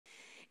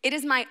It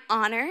is my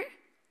honor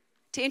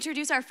to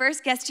introduce our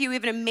first guest to you. We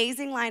have an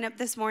amazing lineup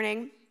this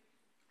morning,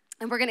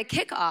 and we're gonna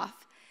kick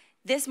off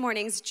this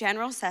morning's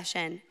general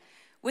session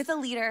with a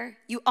leader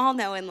you all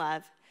know and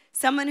love,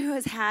 someone who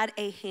has had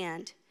a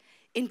hand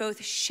in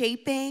both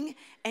shaping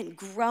and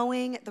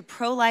growing the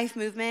pro-life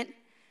movement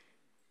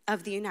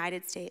of the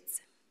United States.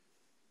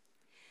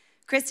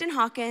 Kristan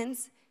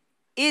Hawkins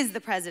is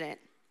the president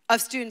of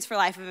Students for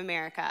Life of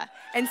America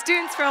and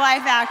Students for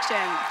Life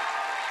Action.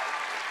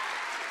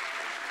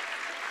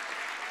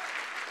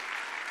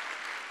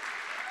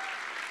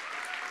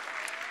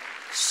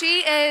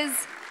 She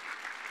is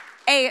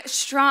a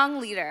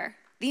strong leader,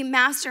 the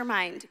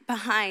mastermind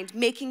behind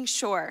making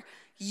sure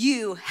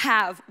you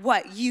have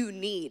what you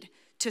need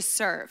to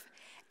serve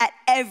at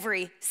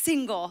every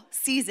single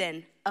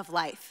season of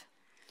life.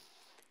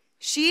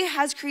 She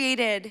has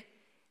created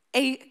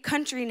a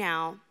country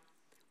now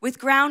with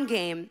ground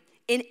game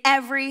in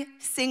every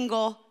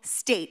single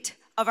state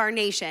of our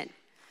nation.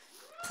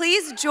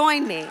 Please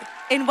join me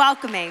in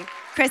welcoming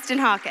Kristan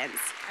Hawkins.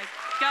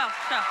 Go.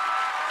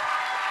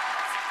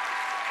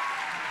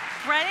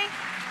 Ready?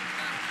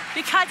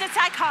 Because it's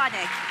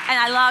iconic, and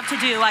I love to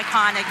do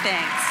iconic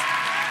things.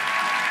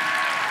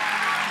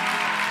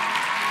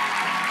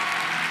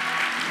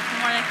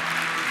 Good morning.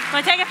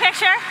 Want to take a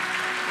picture?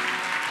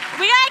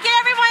 We gotta get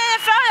everyone in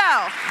a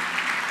photo.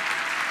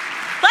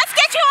 Let's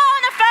get you all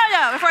in a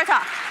photo before I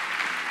talk.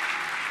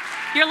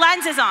 Your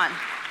lens is on.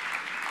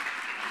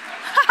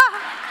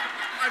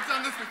 I've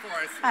done this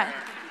before, I swear. Right.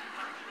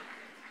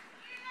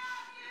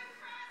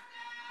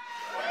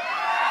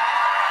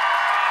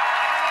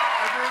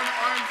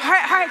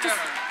 All right, just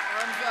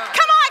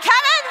come on,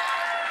 Kevin.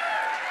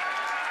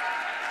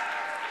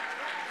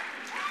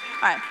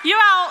 All right, you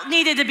all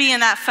needed to be in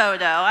that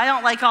photo. I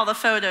don't like all the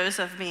photos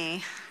of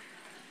me.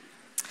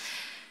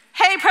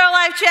 Hey,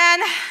 Pro-Life Gen.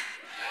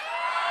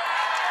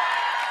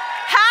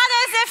 How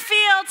does it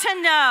feel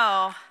to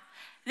know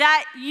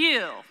that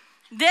you,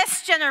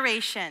 this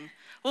generation,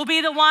 will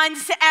be the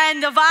ones to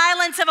end the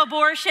violence of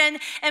abortion,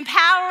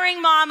 empowering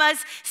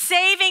mamas,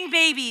 saving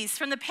babies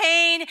from the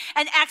pain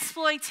and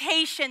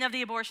exploitation of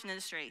the abortion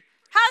industry?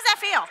 How does that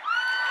feel?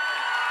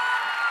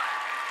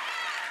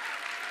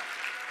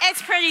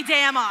 It's pretty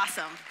damn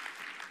awesome.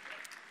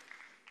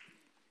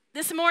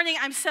 This morning,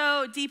 I'm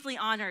so deeply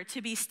honored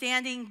to be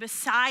standing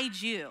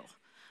beside you,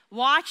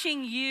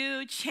 watching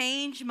you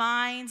change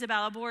minds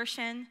about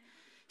abortion,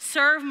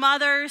 serve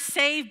mothers,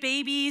 save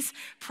babies,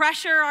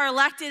 pressure our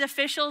elected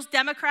officials,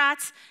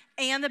 Democrats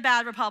and the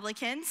bad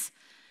Republicans,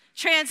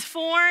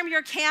 transform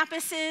your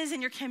campuses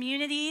and your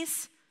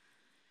communities.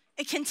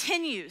 It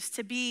continues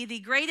to be the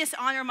greatest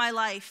honor of my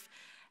life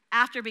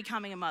after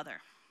becoming a mother.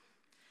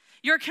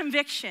 Your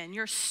conviction,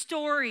 your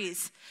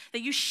stories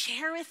that you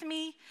share with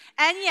me,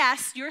 and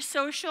yes, your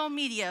social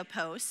media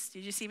posts,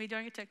 did you see me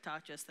doing a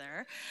TikTok just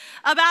there,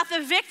 about the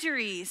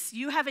victories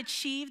you have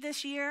achieved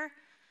this year,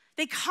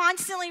 they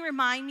constantly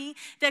remind me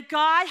that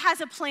God has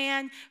a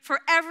plan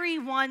for every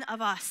one of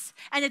us,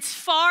 and it's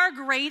far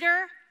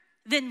greater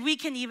than we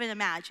can even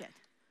imagine.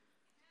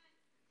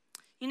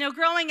 You know,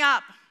 growing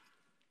up,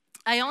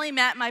 I only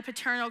met my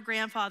paternal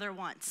grandfather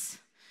once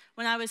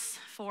when I was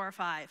 4 or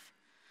 5.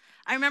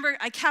 I remember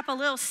I kept a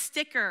little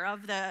sticker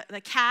of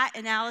the cat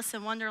in Alice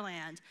in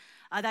Wonderland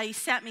that he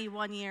sent me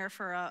one year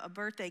for a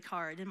birthday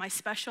card in my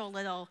special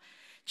little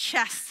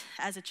chest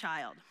as a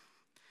child.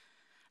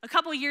 A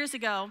couple years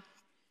ago,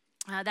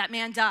 that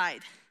man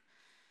died.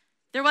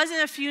 There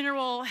wasn't a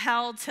funeral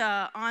held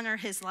to honor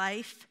his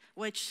life,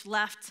 which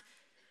left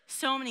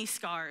so many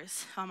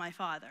scars on my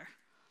father.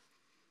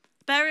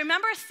 But I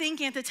remember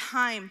thinking at the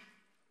time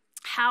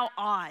how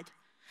odd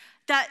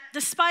that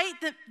despite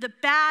the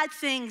bad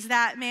things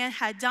that man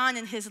had done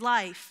in his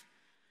life,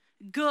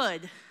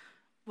 good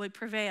would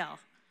prevail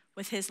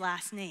with his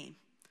last name,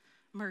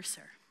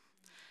 Mercer.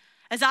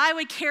 As I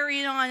would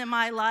carry it on in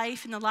my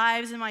life and the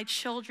lives of my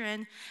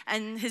children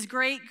and his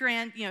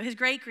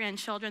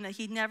great-grandchildren that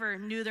he never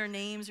knew their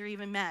names or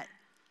even met.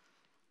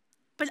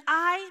 But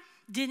I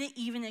didn't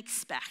even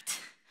expect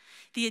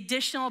the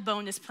additional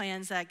bonus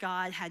plans that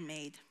God had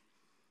made.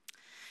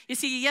 You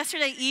see,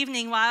 yesterday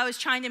evening, while I was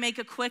trying to make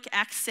a quick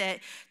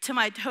exit to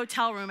my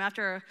hotel room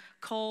after a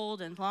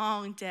cold and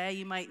long day,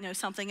 you might know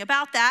something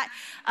about that,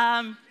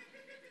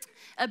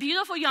 a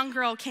beautiful young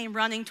girl came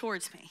running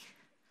towards me.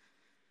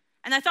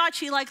 And I thought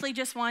she likely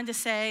just wanted to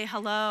say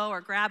hello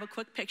or grab a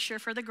quick picture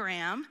for the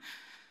gram.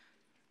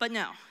 But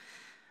no,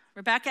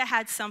 Rebecca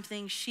had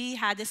something she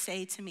had to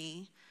say to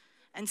me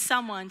and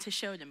someone to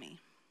show to me.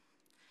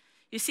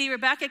 You see,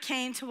 Rebecca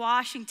came to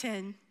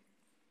Washington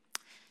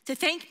to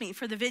thank me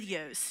for the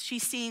videos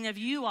she's seen of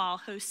you all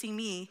hosting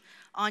me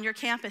on your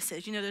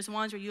campuses. You know, there's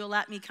ones where you'll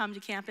let me come to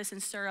campus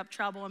and stir up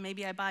trouble and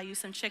maybe I buy you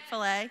some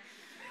Chick-fil-A.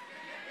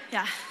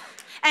 Yeah.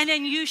 And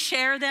then you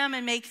share them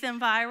and make them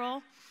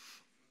viral.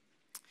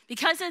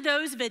 Because of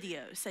those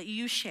videos that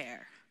you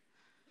share,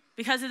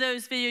 because of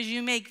those videos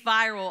you make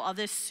viral of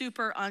this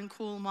super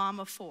uncool mom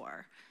of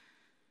 4,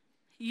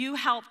 you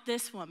helped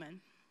this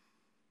woman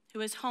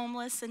who is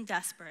homeless and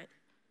desperate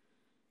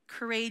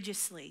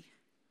courageously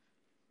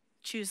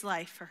choose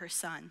life for her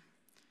son.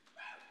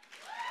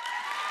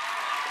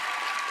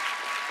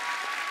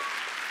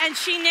 And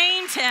she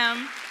named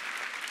him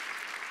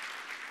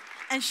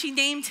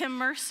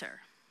Mercer.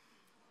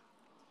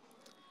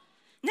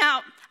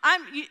 Now,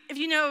 if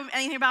you know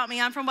anything about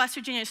me, I'm from West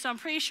Virginia, so I'm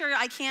pretty sure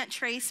I can't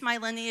trace my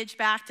lineage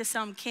back to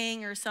some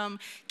king or some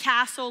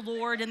castle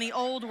lord in the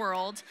old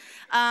world.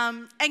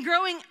 And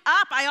growing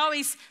up, I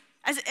always,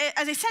 as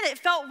I said, it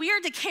felt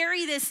weird to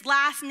carry this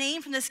last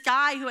name from this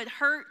guy who had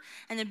hurt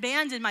and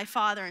abandoned my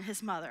father and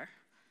his mother.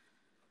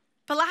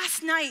 But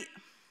last night,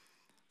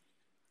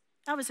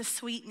 that was a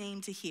sweet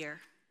name to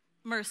hear,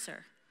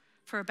 Mercer,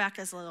 for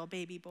Rebecca's little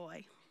baby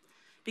boy.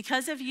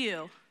 Because of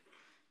you,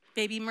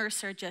 baby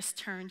Mercer just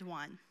turned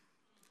 1.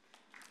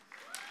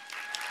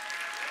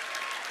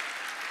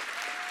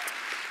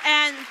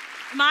 And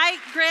my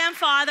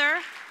grandfather,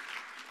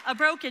 a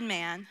broken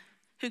man,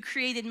 who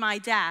created my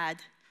dad,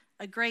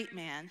 a great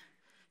man,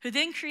 who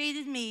then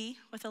created me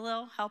with a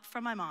little help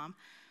from my mom,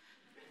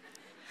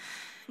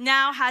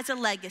 now has a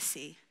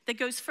legacy that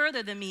goes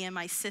further than me and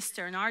my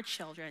sister and our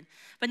children,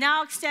 but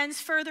now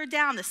extends further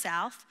down the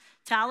south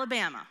to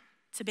Alabama,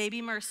 to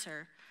baby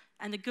Mercer,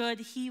 and the good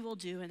he will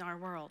do in our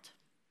world.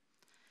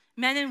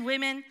 Men and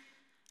women,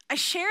 I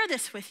share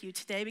this with you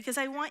today because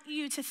I want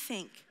you to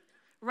think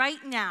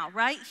right now,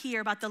 right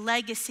here, about the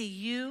legacy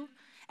you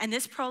and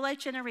this pro-life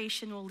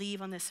generation will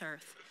leave on this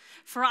earth.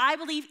 For I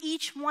believe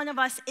each one of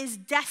us is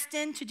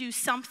destined to do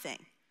something.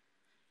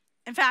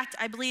 In fact,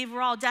 I believe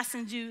we're all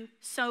destined to do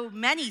so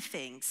many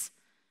things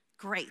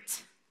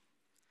great.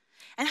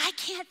 And I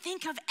can't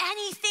think of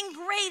anything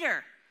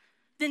greater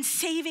than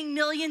saving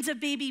millions of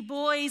baby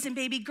boys and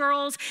baby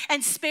girls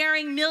and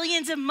sparing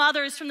millions of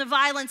mothers from the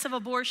violence of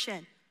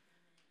abortion.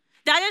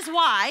 That is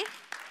why,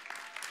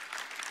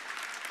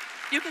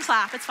 you can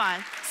clap, it's fine.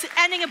 It's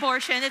ending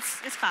abortion,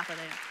 it's clapping.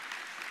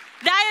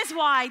 That is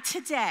why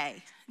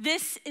today,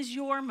 this is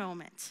your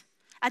moment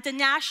at the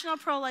National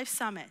Pro-Life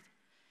Summit.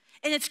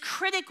 And it's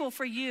critical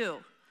for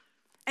you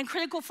and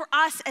critical for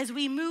us as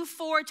we move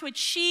forward to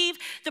achieve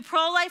the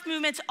pro-life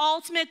movement's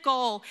ultimate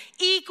goal,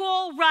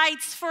 equal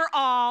rights for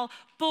all,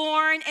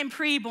 born and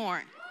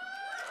preborn.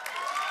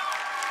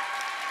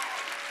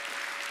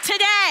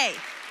 Today,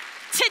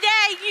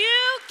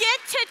 you get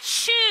to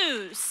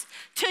choose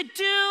to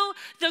do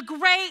the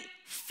great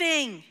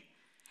thing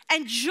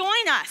and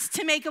join us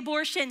to make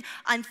abortion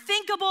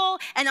unthinkable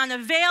and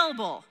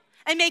unavailable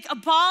and make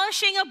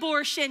abolishing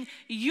abortion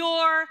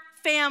your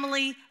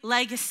family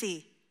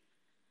legacy.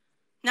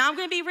 Now I'm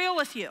going to be real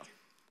with you,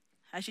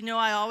 as you know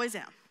I always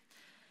am.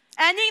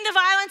 Ending the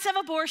violence of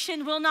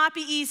abortion will not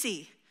be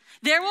easy.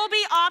 There will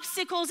be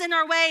obstacles in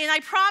our way, and I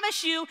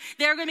promise you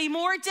they're going to be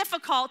more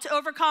difficult to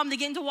overcome to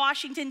get into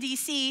Washington,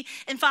 D.C.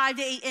 in 5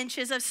 to 8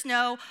 inches of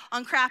snow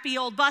on crappy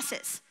old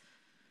buses.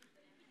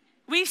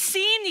 We've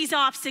seen these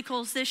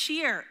obstacles this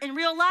year in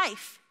real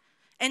life,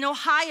 in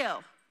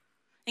Ohio,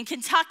 in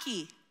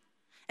Kentucky,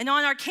 and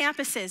on our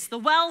campuses. The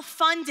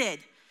well-funded,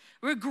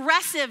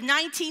 regressive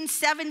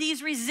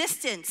 1970s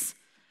resistance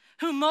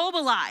who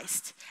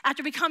mobilized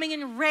after becoming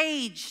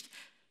enraged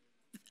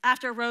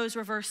after Roe's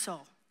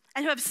reversal,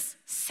 and who have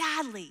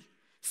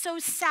so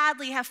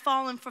sadly have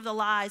fallen for the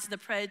lies of the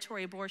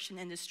predatory abortion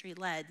industry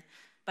led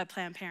by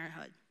Planned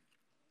Parenthood.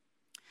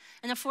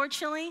 And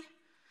unfortunately,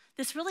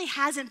 this really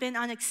hasn't been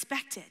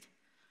unexpected.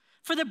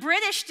 For the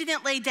British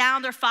didn't lay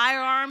down their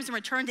firearms and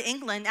return to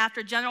England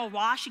after General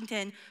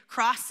Washington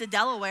crossed the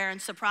Delaware and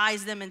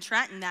surprised them in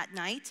Trenton that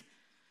night.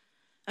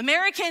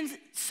 American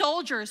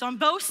soldiers on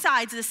both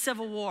sides of the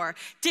Civil War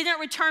didn't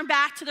return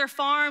back to their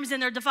farms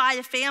and their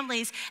divided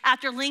families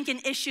after Lincoln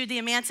issued the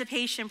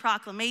Emancipation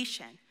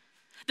Proclamation.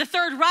 The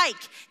Third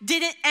Reich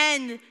didn't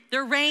end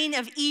their reign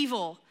of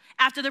evil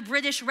after the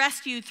British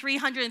rescued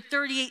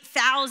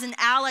 338,000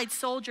 Allied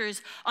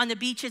soldiers on the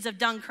beaches of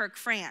Dunkirk,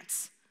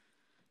 France.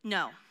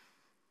 No.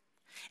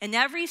 In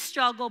every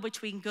struggle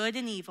between good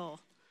and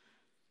evil,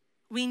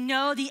 we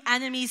know the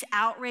enemy's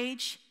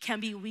outrage can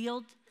be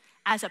wielded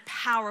as a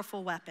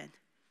powerful weapon.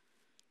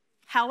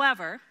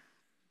 However,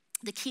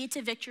 the key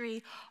to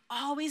victory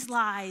always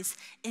lies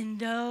in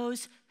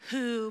those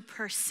who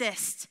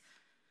persist.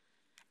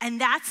 And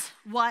that's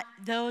what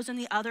those on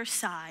the other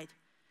side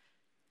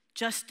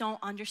just don't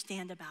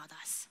understand about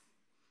us,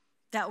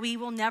 that we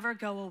will never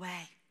go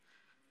away.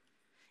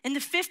 In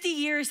the 50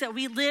 years that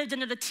we lived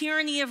under the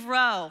tyranny of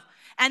Roe,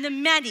 and the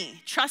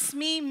many, trust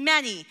me,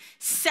 many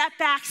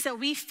setbacks that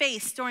we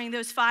faced during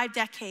those 5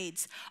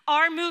 decades,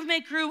 our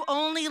movement grew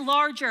only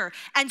larger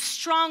and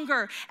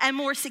stronger and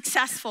more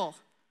successful.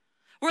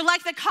 We're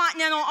like the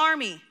Continental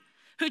Army,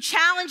 who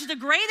challenged the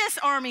greatest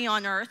army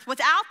on earth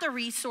without the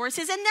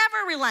resources and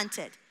never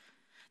relented.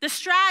 The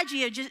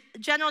strategy of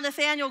General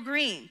Nathaniel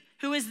Greene,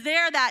 who was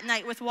there that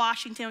night with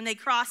Washington when they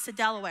crossed the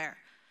Delaware.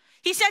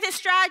 He said his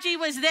strategy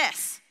was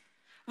this: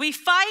 we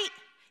fight,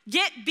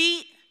 get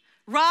beat,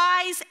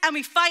 rise, and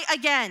we fight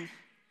again.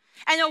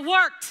 And it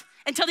worked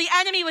until the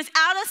enemy was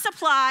out of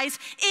supplies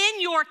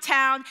in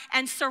Yorktown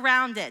and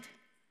surrounded.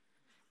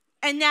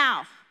 And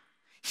now,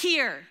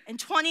 here in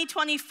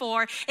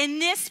 2024, in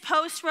this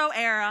post-Roe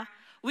era,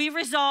 we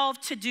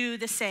resolve to do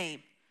the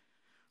same.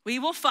 We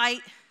will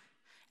fight,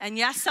 and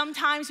yes,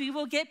 sometimes we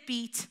will get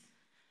beat,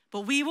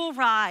 but we will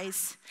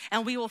rise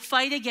and we will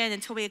fight again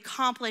until we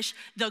accomplish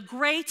the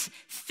great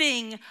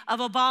thing of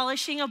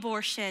abolishing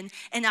abortion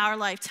in our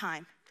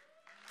lifetime.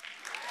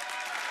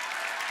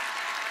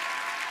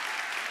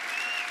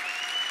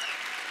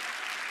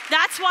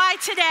 That's why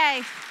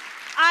today,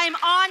 I'm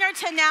honored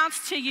to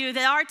announce to you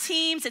that our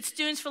teams at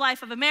Students for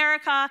Life of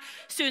America,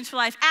 Students for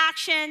Life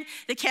Action,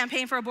 the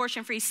Campaign for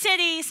Abortion-Free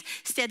Cities,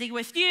 Standing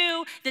With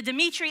You, the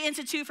Dimitri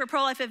Institute for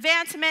Pro-Life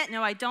Advancement,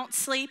 No, I Don't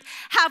Sleep,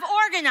 have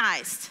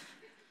organized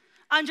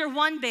under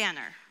one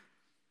banner,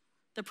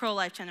 the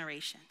pro-life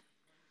generation.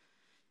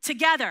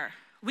 Together,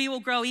 we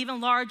will grow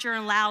even larger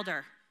and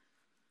louder,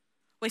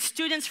 with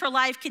Students for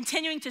Life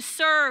continuing to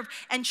serve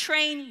and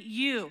train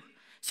you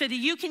so that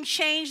you can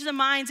change the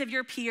minds of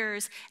your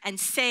peers and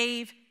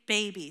save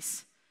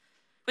babies.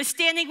 With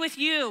Standing With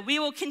You, we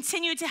will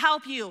continue to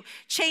help you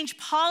change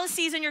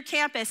policies on your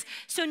campus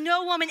so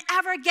no woman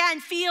ever again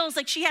feels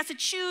like she has to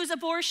choose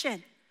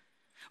abortion.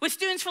 With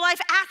Students for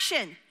Life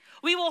Action,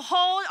 we will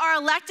hold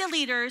our elected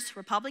leaders,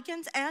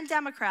 Republicans and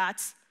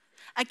Democrats,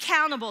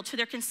 accountable to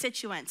their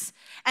constituents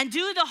and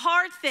do the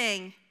hard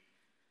thing,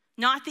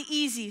 not the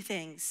easy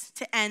things,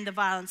 to end the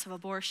violence of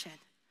abortion.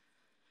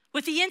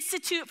 With the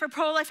Institute for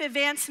Pro-Life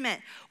Advancement,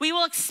 we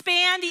will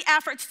expand the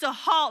efforts to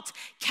halt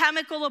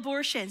chemical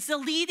abortions, the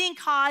leading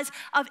cause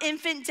of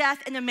infant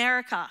death in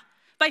America,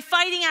 by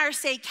fighting our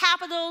state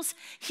capitals,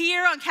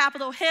 here on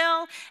Capitol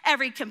Hill,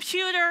 every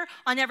computer,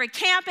 on every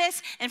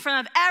campus, in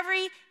front of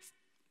every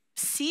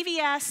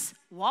CVS,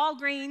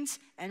 Walgreens,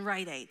 and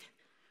Rite Aid.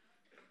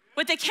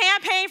 With the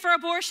Campaign for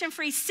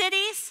Abortion-Free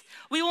Cities,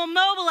 we will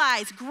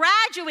mobilize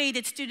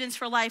graduated Students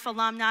for Life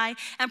alumni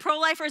and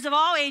pro-lifers of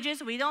all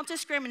ages. We don't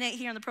discriminate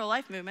here in the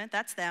pro-life movement,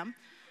 that's them.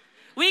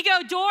 We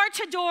go door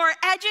to door,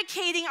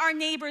 educating our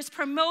neighbors,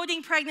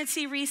 promoting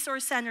pregnancy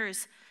resource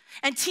centers,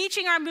 and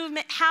teaching our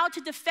movement how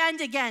to defend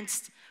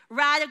against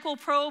radical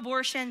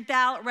pro-abortion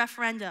ballot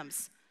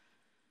referendums.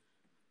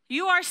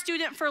 You are a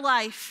student for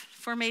life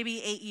for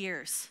maybe 8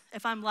 years.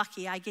 If I'm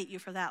lucky, I get you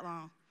for that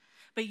long.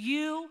 But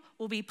you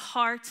will be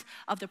part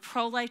of the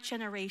pro-life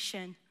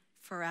generation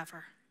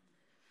forever.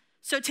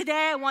 So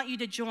today I want you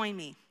to join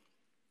me.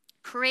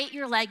 Create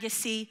your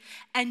legacy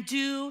and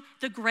do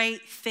the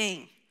great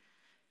thing.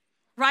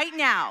 Right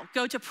now,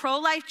 go to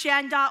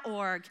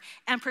prolifegen.org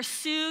and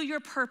pursue your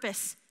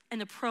purpose in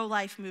the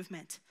pro-life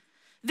movement.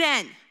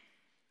 Then,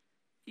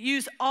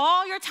 use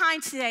all your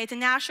time today at the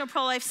National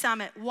Pro-Life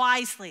Summit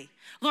wisely,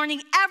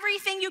 learning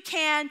everything you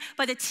can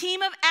by the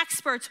team of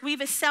experts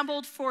we've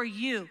assembled for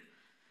you.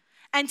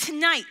 And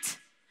tonight,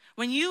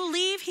 when you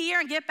leave here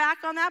and get back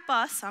on that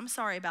bus, I'm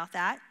sorry about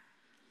that,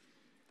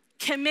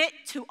 commit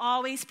to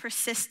always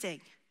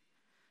persisting,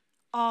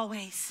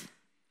 always,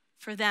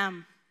 for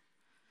them,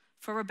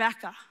 for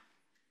Rebecca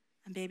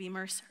and baby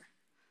Mercer.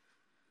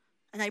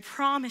 And I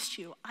promise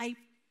you,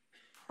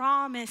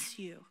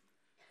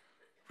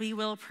 we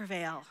will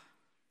prevail.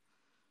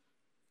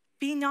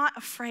 Be not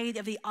afraid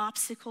of the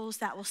obstacles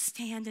that will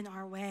stand in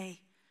our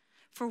way,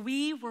 for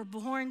we were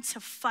born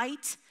to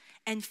fight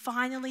and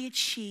finally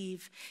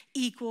achieve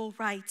equal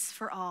rights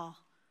for all.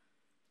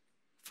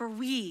 For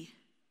we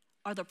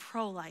are the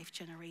pro-life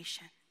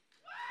generation.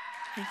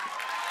 Thank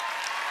you.